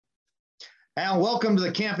And welcome to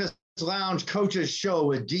the Campus Lounge Coaches Show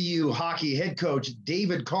with DU Hockey head coach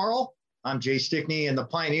David Carl. I'm Jay Stickney, and the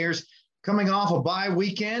Pioneers coming off a bye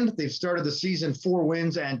weekend. They've started the season 4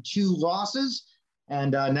 wins and 2 losses,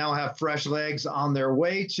 and now have fresh legs on their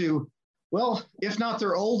way to, well, if not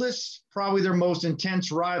their oldest, probably their most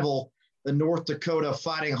intense rival, the North Dakota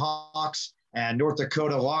Fighting Hawks. And North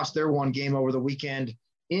Dakota lost their one game over the weekend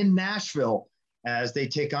in Nashville as they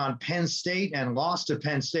take on Penn State and lost to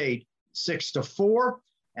Penn State 6-4.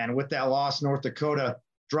 And with that loss, North Dakota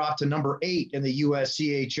dropped to number 8 in the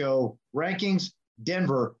USCHO rankings.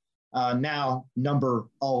 Denver now number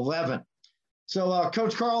 11. So,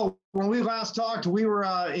 Coach Carl, when we last talked, we were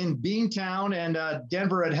in Beantown, and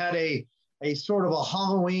Denver had a sort of a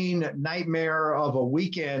Halloween nightmare of a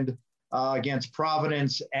weekend against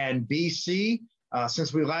Providence and BC.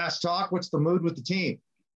 Since we last talked, what's the mood with the team?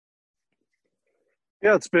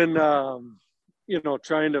 Yeah, it's been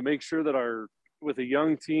trying to make sure that with a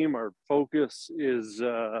young team, our focus is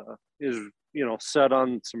set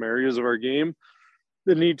on some areas of our game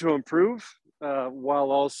that need to improve,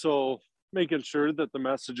 while also making sure that the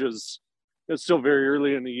message is, it's still very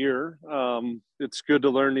early in the year. It's good to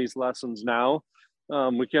learn these lessons now.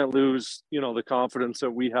 We can't lose, the confidence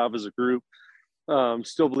that we have as a group.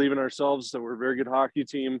 Still believe in ourselves that we're a very good hockey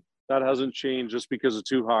team. That hasn't changed just because of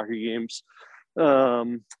 2 hockey games.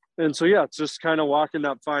 And so, yeah, it's just kind of walking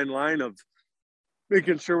that fine line of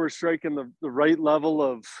making sure we're striking the right level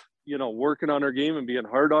of, working on our game and being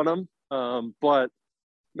hard on them, but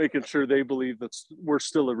making sure they believe that we're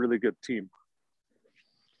still a really good team.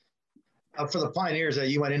 For the Pioneers,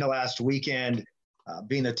 you went into last weekend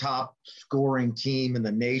being the top scoring team in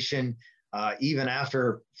the nation, even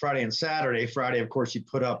after Friday and Saturday. Friday, of course, you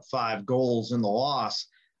put up 5 goals in the loss.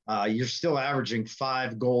 You're still averaging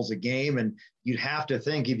 5 goals a game, and you'd have to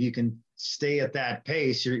think if you can stay at that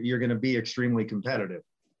pace, you're going to be extremely competitive.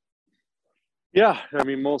 Yeah, I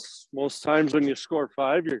mean, most times when you score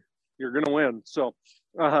 5, you're going to win. So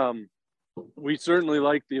we certainly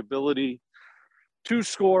like the ability to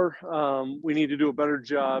score. We need to do a better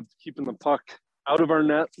job keeping the puck out of our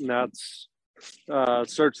net, and that's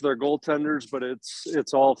starts with our goaltenders, but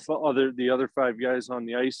it's all the other 5 guys on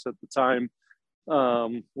the ice at the time.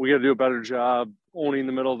 We got to do a better job owning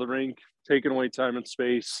the middle of the rink, taking away time and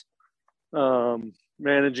space,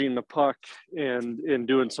 managing the puck, and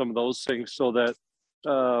doing some of those things so that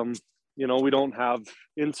we don't have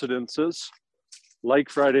incidences like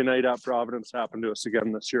Friday night at Providence happened to us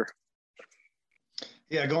again this year.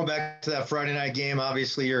 Yeah, going back to that Friday night game,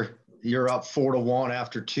 obviously you're up 4-1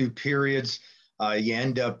 after 2 periods. You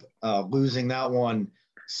end up losing that one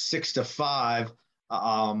 6-5.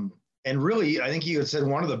 And really, I think you had said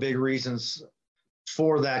one of the big reasons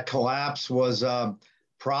for that collapse was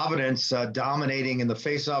Providence dominating in the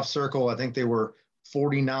faceoff circle. I think they were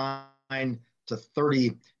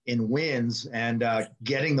 49-30 in wins, and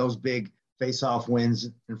getting those big faceoff wins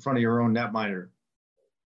in front of your own netminder.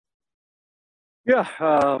 Yeah,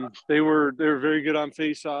 they were very good on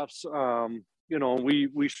faceoffs.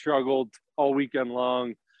 We struggled all weekend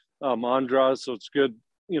long on draws, so it's good.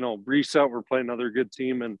 Reset, we're playing another good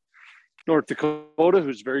team, and North Dakota,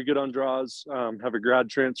 who's very good on draws, have a grad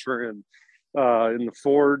transfer in the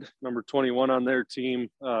Ford, number 21 on their team,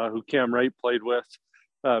 who Cam Wright played with,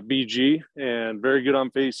 BG, and very good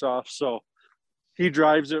on faceoff. So he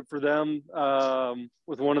drives it for them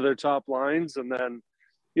with one of their top lines. And then,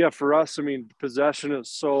 yeah, for us, I mean, possession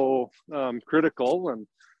is so critical, and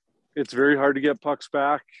it's very hard to get pucks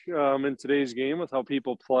back in today's game with how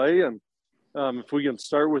people play. And if we can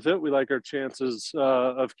start with it, we like our chances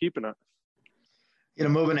of keeping it.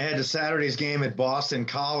 Moving ahead to Saturday's game at Boston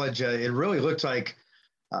College, it really looked like,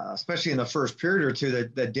 especially in the first period or two,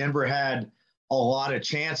 that Denver had a lot of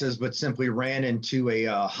chances, but simply ran into a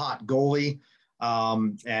hot goalie.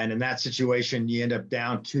 And in that situation, you end up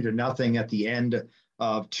down 2-0 at the end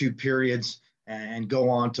of 2 periods and go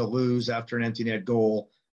on to lose after an empty net goal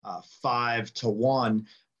 5-1.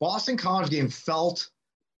 Boston College game felt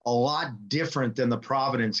a lot different than the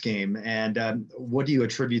Providence game. And what do you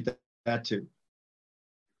attribute that to?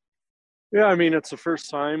 Yeah, I mean, it's the first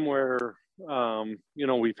time where,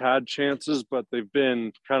 we've had chances, but they've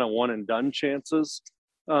been kind of one and done chances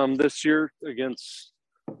this year against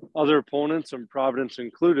other opponents, and Providence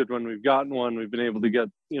included. When we've gotten one, we've been able to get,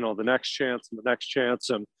 the next chance and the next chance,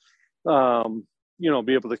 and,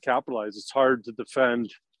 be able to capitalize. It's hard to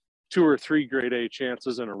defend 2 or 3 grade A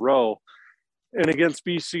chances in a row. And against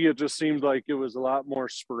BC, it just seemed like it was a lot more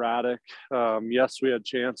sporadic. Yes, we had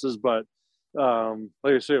chances, but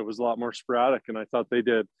like I say, it was a lot more sporadic, and I thought they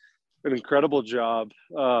did an incredible job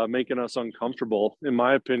making us uncomfortable. In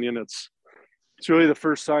my opinion, it's it's really the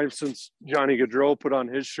first time since Johnny Gaudreau put on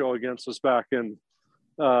his show against us back in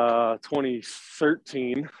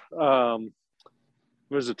 2013.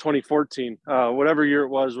 Was it 2014? Whatever year it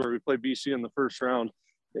was, where we played BC in the first round,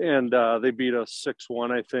 and they beat us 6-1,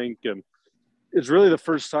 I think. And it's really the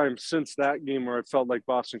first time since that game where I felt like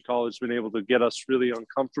Boston College has been able to get us really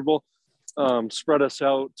uncomfortable, spread us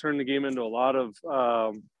out, turn the game into a lot of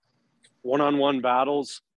one-on-one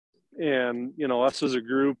battles. And, you know, us as a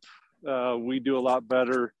group, we do a lot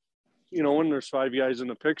better, you know, when there's 5 guys in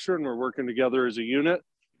the picture and we're working together as a unit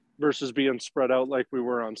versus being spread out like we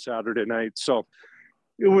were on Saturday night. So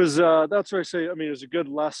it was, that's why I say, I mean, it was a good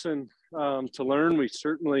lesson to learn. We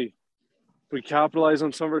capitalized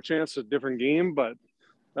on some of our chances, a different game, but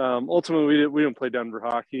ultimately we didn't play Denver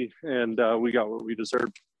hockey, and we got what we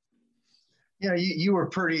deserved. Yeah, you were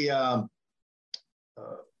pretty, I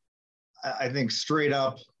think, straight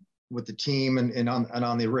up with the team and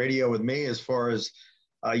on the radio with me as far as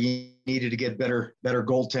you needed to get better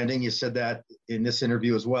goaltending. You said that in this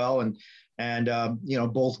interview as well, and you know,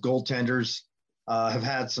 both goaltenders have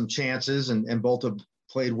had some chances and both have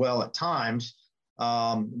played well at times.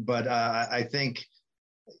 But I think,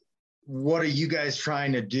 what are you guys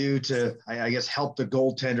trying to do to, I guess, help the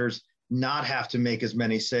goaltenders not have to make as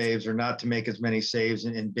many saves or not to make as many saves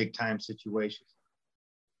in big time situations?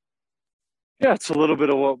 Yeah, it's a little bit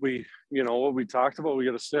of what we talked about. We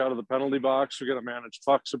got to stay out of the penalty box. We got to manage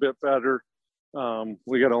pucks a bit better.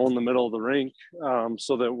 We got to own the middle of the rink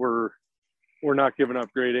so that we're not giving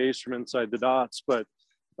up grade A's from inside the dots. But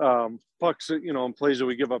pucks, you know, and plays that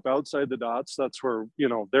we give up outside the dots, that's where, you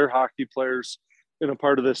know, they're hockey players in a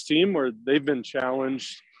part of this team where they've been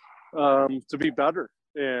challenged to be better.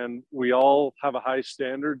 And we all have a high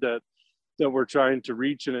standard that we're trying to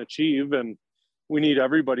reach and achieve. And we need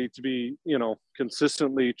everybody to be, you know,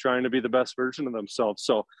 consistently trying to be the best version of themselves.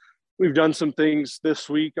 So we've done some things this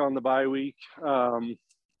week on the bye week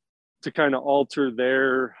to kind of alter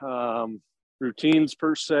their routines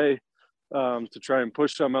per se, to try and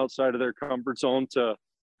push them outside of their comfort zone to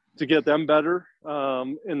get them better.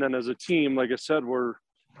 And then as a team, like I said, we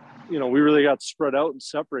really got spread out and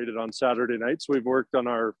separated on Saturday night. So we've worked on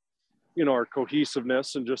our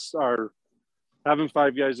cohesiveness and just our having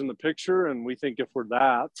 5 guys in the picture. And we think if we're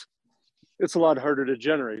that, it's a lot harder to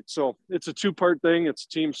generate. So it's a 2-part thing. It's a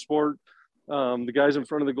team sport. The guys in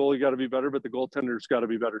front of the goalie got to be better, but the goaltenders got to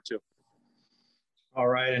be better too. All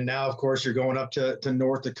right. And now, of course, you're going up to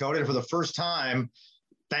North Dakota. And for the first time,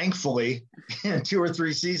 thankfully, in 2 or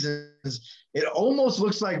 3 seasons, it almost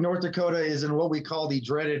looks like North Dakota is in what we call the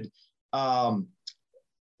dreaded,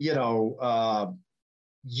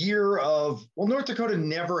 year of, well, North Dakota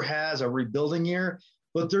never has a rebuilding year,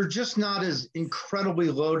 but they're just not as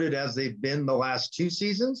incredibly loaded as they've been the last 2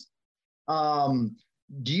 seasons. Do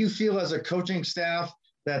you feel as a coaching staff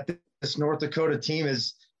that this North Dakota team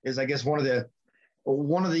is I guess one of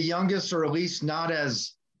the youngest, or at least not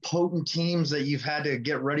as potent teams that you've had to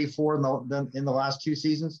get ready for in the last 2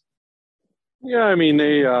 seasons? Yeah, I mean,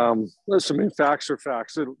 they listen. I mean, facts are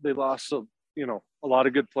facts. They lost a lot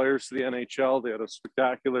of good players to the NHL. They had a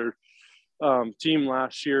spectacular team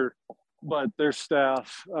last year, but their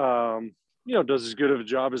staff, does as good of a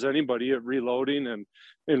job as anybody at reloading and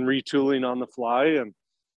retooling on the fly. And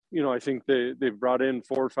I think they've brought in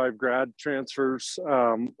 4 or 5 grad transfers,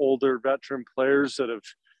 older veteran players that have,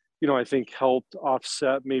 I think helped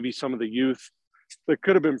offset maybe some of the youth that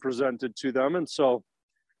could have been presented to them. And so,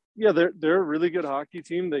 yeah, they're a really good hockey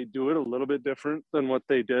team. They do it a little bit different than what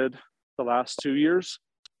they did the last 2 years,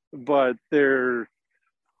 but they're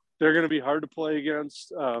going to be hard to play against.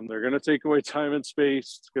 They're going to take away time and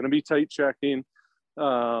space. It's going to be tight checking.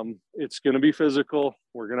 It's going to be physical.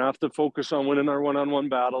 We're going to have to focus on winning our one-on-one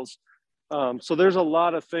battles. So there's a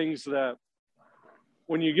lot of things that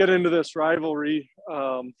when you get into this rivalry,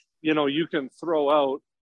 you can throw out,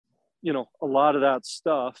 a lot of that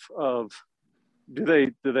stuff of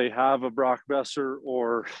do they have a Brock Besser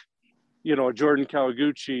or, a Jordan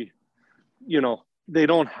Kawaguchi? They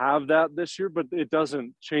don't have that this year, but it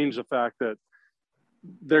doesn't change the fact that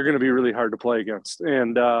they're going to be really hard to play against.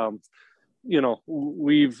 And,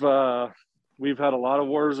 we've had a lot of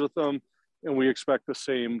wars with them, and we expect the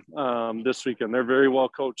same this weekend. They're a very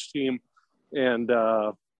well-coached team, and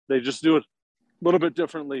they just do it a little bit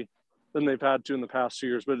differently than they've had to in the past 2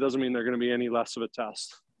 years, but it doesn't mean they're going to be any less of a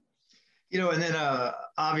test. And then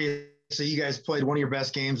obviously you guys played one of your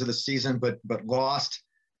best games of the season, but lost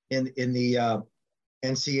in the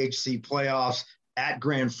NCHC playoffs at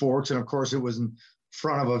Grand Forks. And of course, it was in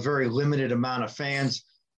front of a very limited amount of fans.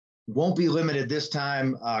 Won't be limited this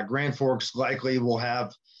time. Grand Forks likely will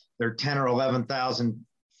have their 10 or 11,000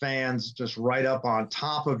 fans just right up on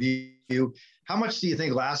top of you. How much do you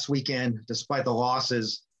think last weekend, despite the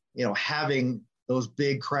losses, having those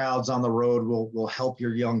big crowds on the road will help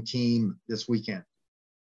your young team this weekend?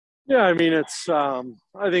 Yeah, I mean, it's I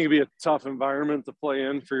think it'd be a tough environment to play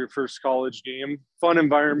in for your first college game. Fun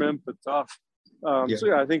environment, but tough. So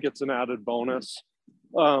yeah, I think it's an added bonus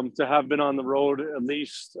to have been on the road at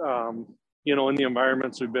least. In the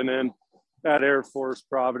environments we've been in at Air Force,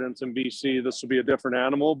 Providence, and BC. This will be a different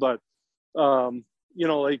animal, but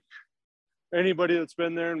like anybody that's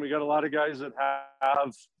been there, and we got a lot of guys that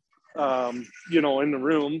have, in the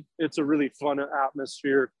room. It's a really fun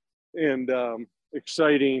atmosphere and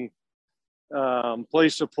exciting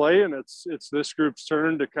place to play, and it's this group's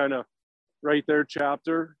turn to kind of write their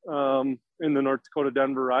chapter in the North Dakota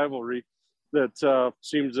Denver rivalry that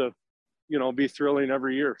seems to be thrilling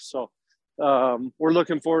every year. So we're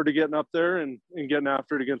looking forward to getting up there and getting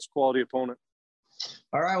after it against a quality opponent.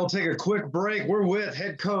 All right, we'll take a quick break. We're with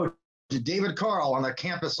head coach David Carl on the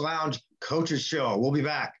Campus Lounge Coaches Show. We'll be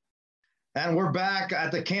back. And we're back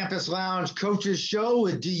at the Campus Lounge Coaches Show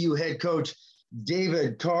with DU head coach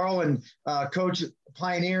David Carl. And Coach,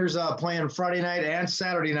 Pioneers playing Friday night and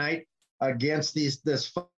Saturday night against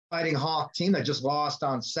this Fighting Hawk team that just lost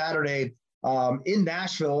on Saturday in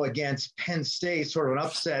Nashville against Penn State, sort of an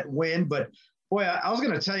upset win. But boy, I was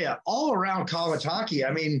going to tell you, all around college hockey,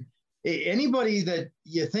 I mean, anybody that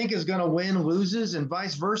you think is going to win loses and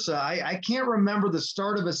vice versa. I can't remember the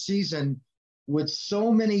start of a season with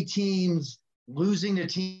so many teams losing to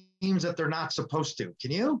teams that they're not supposed to.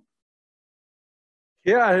 Can you?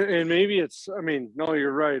 Yeah, and maybe no,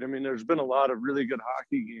 you're right. I mean, there's been a lot of really good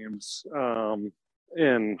hockey games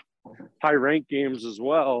and high-ranked games as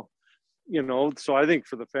well. So I think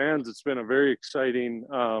for the fans, it's been a very exciting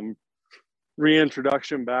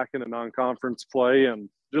reintroduction back into non-conference play and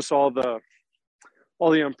just all the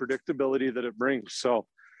unpredictability that it brings. So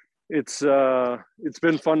it's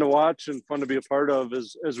been fun to watch and fun to be a part of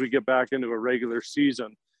as we get back into a regular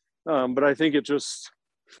season. But I think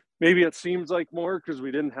maybe it seems like more because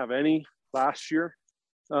we didn't have any last year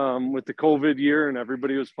with the COVID year and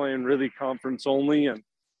everybody was playing really conference only. And,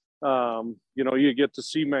 you get to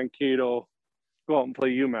see Mankato go out and play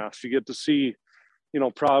UMass. You get to see,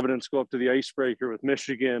 Providence go up to the icebreaker with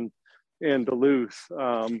Michigan and Duluth.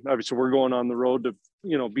 Obviously, we're going on the road to,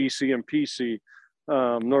 BC and PC.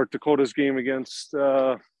 North Dakota's game against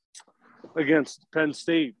Penn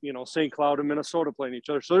State, St. Cloud and Minnesota playing each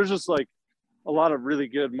other. So there's just like a lot of really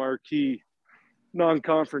good marquee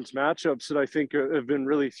non-conference matchups that I think have been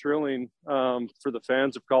really thrilling for the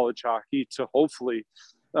fans of college hockey to hopefully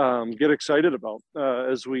get excited about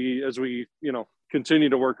as we continue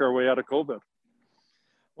to work our way out of COVID.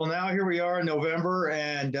 Well, now here we are in November,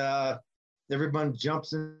 and everyone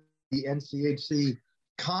jumps in the NCHC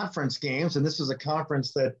conference games, and this is a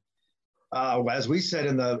conference that, as we said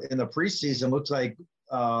in the preseason, looks like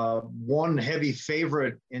one heavy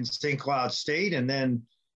favorite in St. Cloud State, and then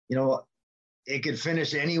it could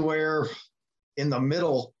finish anywhere in the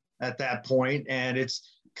middle at that point, and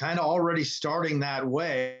it's kind of already starting that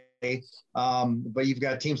way. But you've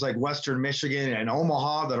got teams like Western Michigan and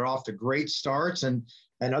Omaha that are off to great starts, and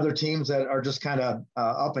other teams that are just kind of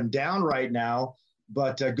up and down right now.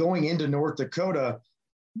 But going into North Dakota,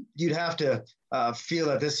 you'd have to feel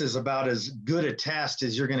that this is about as good a test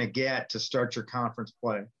as you're going to get to start your conference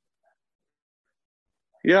play.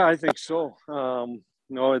 Yeah, I think so.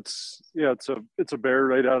 It's a bear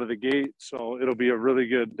right out of the gate, so it'll be a really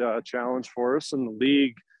good challenge for us in the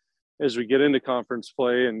league as we get into conference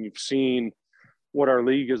play. And you've seen what our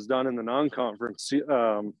league has done in the non-conference,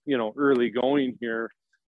 early going here.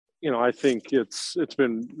 I think it's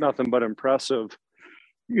been nothing but impressive.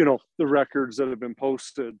 The records that have been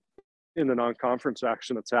posted in the non-conference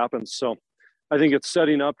action that's happened. So I think it's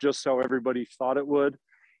setting up just how everybody thought it would,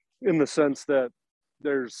 in the sense that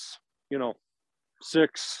there's, it's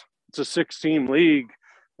a 6-team league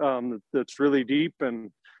that's really deep.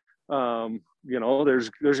 And, there's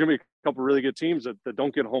going to be a couple really good teams that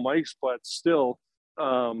don't get home ice, but still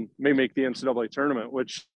may make the NCAA tournament,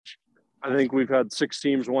 which I think we've had 6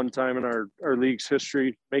 teams one time in our league's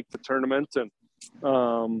history make the tournament. And,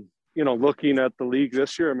 looking at the league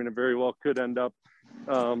this year, I mean, it very well could end up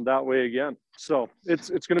that way again. So it's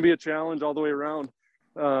going to be a challenge all the way around.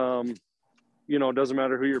 It doesn't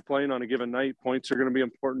matter who you're playing on a given night. Points are going to be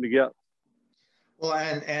important to get. Well,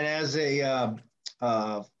 and as a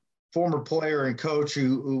former player and coach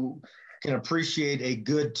who can appreciate a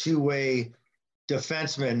good two-way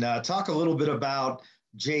defenseman, talk a little bit about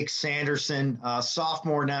Jake Sanderson,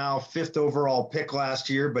 sophomore now, 5th overall pick last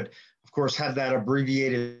year, but of course had that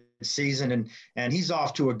abbreviated season, and he's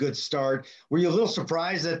off to a good start. Were you a little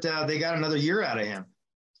surprised that they got another year out of him?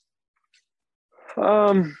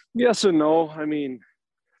 Yes and no. I mean,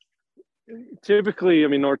 typically,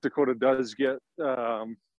 North Dakota does get,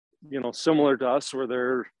 similar to us,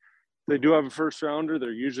 where they do have a first rounder.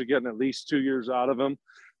 They're usually getting at least 2 years out of him.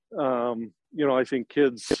 I think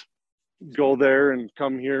kids go there and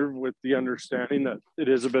come here with the understanding that it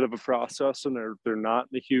is a bit of a process, and they're not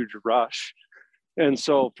in a huge rush. And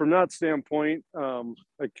so from that standpoint,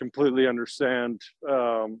 I completely understand,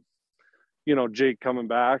 Jake coming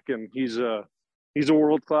back, and he's a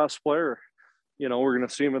world-class player. We're going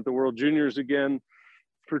to see him at the World Juniors again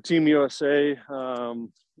for Team USA.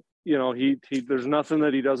 There's nothing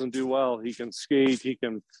that he doesn't do well. He can skate, he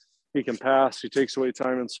can pass, he takes away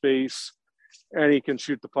time and space, and he can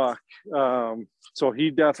shoot the puck. So he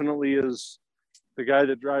definitely is the guy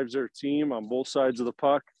that drives their team on both sides of the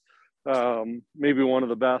puck. Maybe one of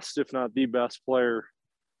the best, if not the best player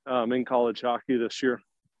in college hockey this year.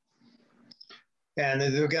 And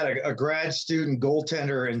they've got a grad student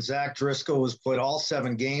goaltender, and Zach Driscoll has played all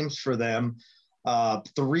 7 games for them.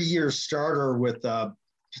 3-year starter with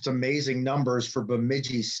just amazing numbers for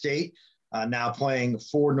Bemidji State, now playing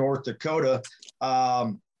for North Dakota.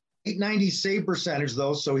 890 save percentage,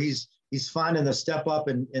 though, so he's finding the step up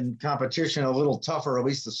in competition a little tougher, at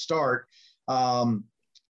least to start.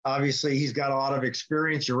 Obviously, he's got a lot of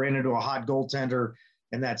experience. You ran into a hot goaltender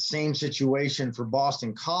in that same situation for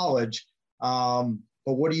Boston College. But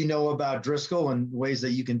what do you know about Driscoll and ways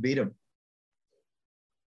that you can beat him?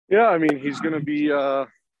 Yeah, he's going to be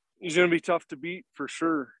tough to beat for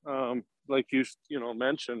sure. Like you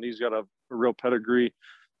mentioned, he's got a real pedigree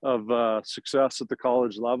of success at the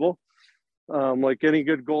college level. Like any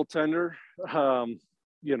good goaltender,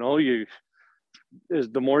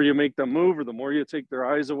 the more you make them move or the more you take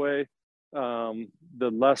their eyes away, the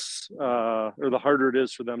less or the harder it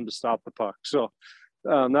is for them to stop the puck. So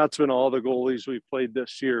that's been all the goalies we've played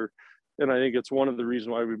this year, and I think it's one of the reasons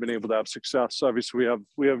why we've been able to have success. Obviously,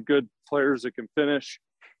 we have good players that can finish,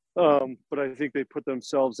 but I think they put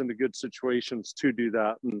themselves into good situations to do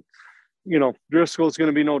that. And Driscoll is going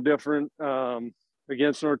to be no different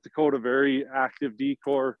against North Dakota. Very active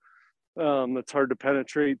D-corps that's hard to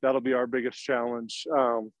penetrate. That'll be our biggest challenge,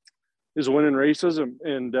 is winning races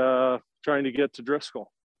and trying to get to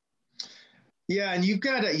Driscoll. Yeah, and you've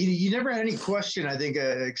got you never had any question, I think,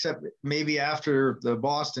 except maybe after the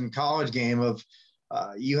Boston College game of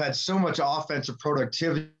you had so much offensive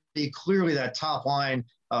productivity. Clearly, that top line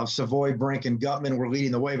of Savoy, Brink, and Gutman were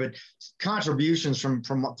leading the way, but contributions from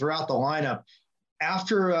throughout the lineup.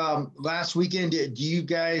 After last weekend, do you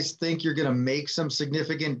guys think you're going to make some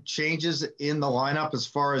significant changes in the lineup as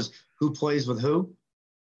far as who plays with who?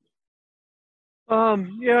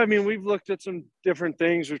 Yeah, we've looked at some different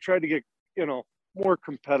things. We've tried to get more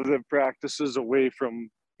competitive practices away from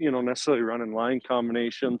necessarily running line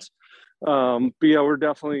combinations. But yeah, we're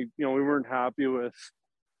definitely we weren't happy with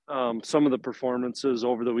some of the performances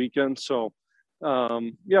over the weekend. So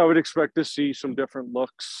yeah, I would expect to see some different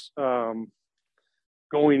looks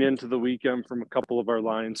going into the weekend from a couple of our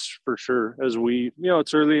lines for sure. As we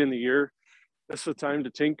it's early in the year, it's the time to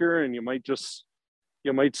tinker, and you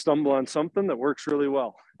might stumble on something that works really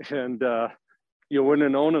well, and you wouldn't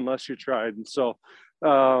have known unless you tried. And so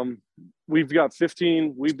we've got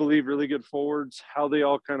 15, we believe, really good forwards. How they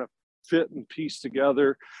all kind of fit and piece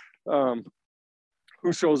together,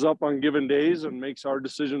 who shows up on given days and makes our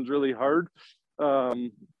decisions really hard,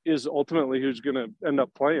 is ultimately who's going to end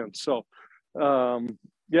up playing. So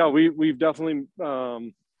yeah, we've definitely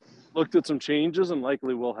looked at some changes, and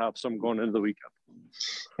likely we'll have some going into the weekend.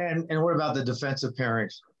 And what about the defensive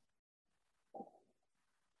pairings?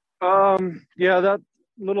 Yeah, that's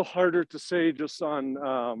a little harder to say just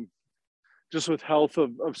on just with health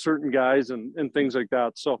of certain guys and things like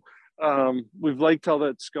that. So we've liked how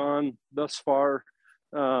that's gone thus far,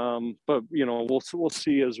 but we'll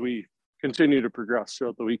see as we continue to progress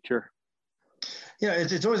throughout the week here. Yeah,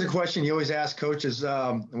 it's always a question you always ask coaches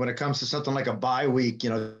when it comes to something like a bye week.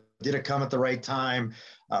 Did it come at the right time?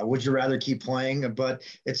 Would you rather keep playing? But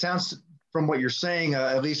it sounds from what you're saying,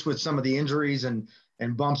 at least with some of the injuries and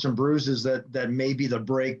bumps and bruises, that maybe the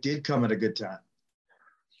break did come at a good time.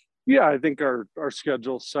 Yeah, I think our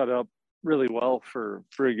schedule's set up really well for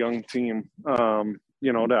a young team. To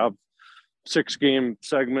have 6-game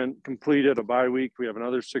segment completed, a bye week. We have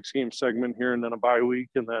another 6-game segment here, and then a bye week,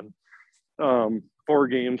 and then 4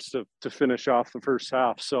 games to finish off the first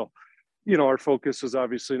half. So, our focus is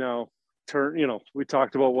obviously now we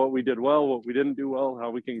talked about what we did well, what we didn't do well,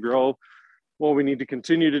 how we can grow, what we need to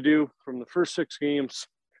continue to do from the first 6 games.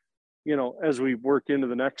 as we work into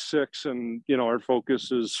the next 6, and, our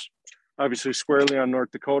focus is obviously squarely on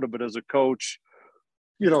North Dakota, but as a coach,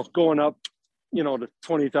 going up, to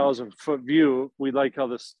 20,000 foot view, we like how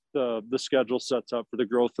the schedule sets up for the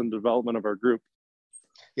growth and development of our group.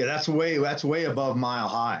 Yeah, that's way above Mile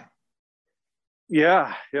High.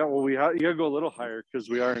 Yeah. Well, you got to go a little higher because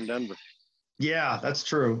we are in Denver. Yeah, that's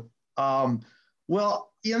true.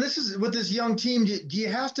 Well, this is with this young team. Do you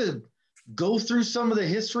have to go through some of the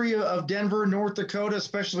history of Denver, North Dakota,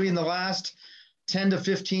 especially in the last 10 to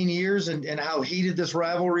 15 years, and how heated this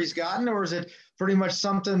rivalry's gotten, or is it pretty much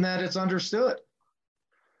something that it's understood?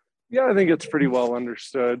 Yeah, I think it's pretty well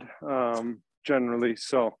understood, generally.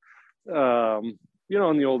 So, and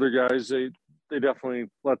the older guys, they definitely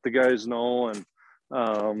let the guys know. And,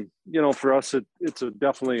 for us, it's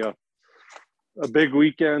definitely a big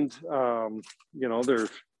weekend.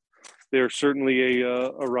 They're certainly a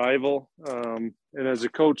rival. And as a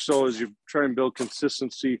coach, so as you try and build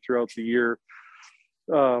consistency throughout the year,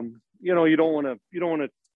 you don't want to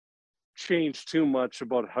change too much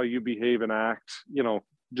about how you behave and act,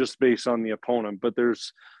 just based on the opponent. But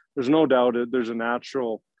there's no doubt there's a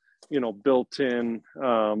natural, built in,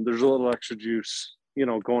 there's a little extra juice,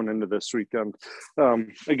 going into this weekend,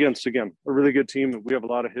 against, again, a really good team that we have a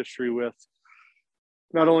lot of history with,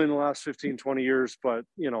 not only in the last 15, 20 years, but,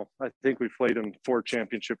 I think we've played in 4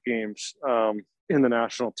 championship games, in the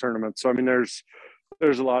national tournament. So, I mean, there's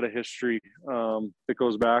a lot of history, that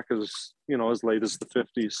goes back as late as the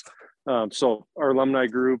 50s. So our alumni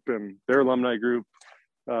group and their alumni group,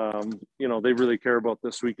 they really care about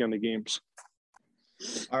this weekend of games.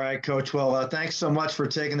 All right, Coach. Well, thanks so much for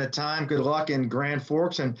taking the time. Good luck in Grand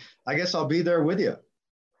Forks, and I guess I'll be there with you.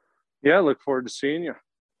 Yeah, look forward to seeing you.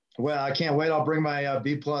 Well, I can't wait. I'll bring my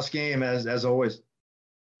B+ game as always. So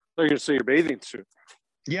you're going to see your bathing suit.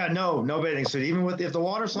 Yeah, no bathing suit. Even if the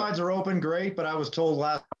water slides are open, great. But I was told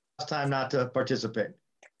last time not to participate.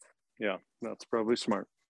 Yeah, that's probably smart.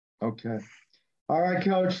 Okay. All right,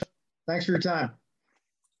 Coach. Thanks for your time.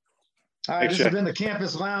 All right, this has been the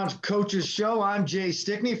Campus Lounge Coaches Show. I'm Jay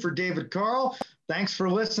Stickney for David Carl. Thanks for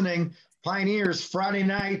listening. Pioneers Friday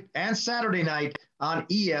night and Saturday night on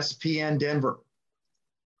ESPN Denver.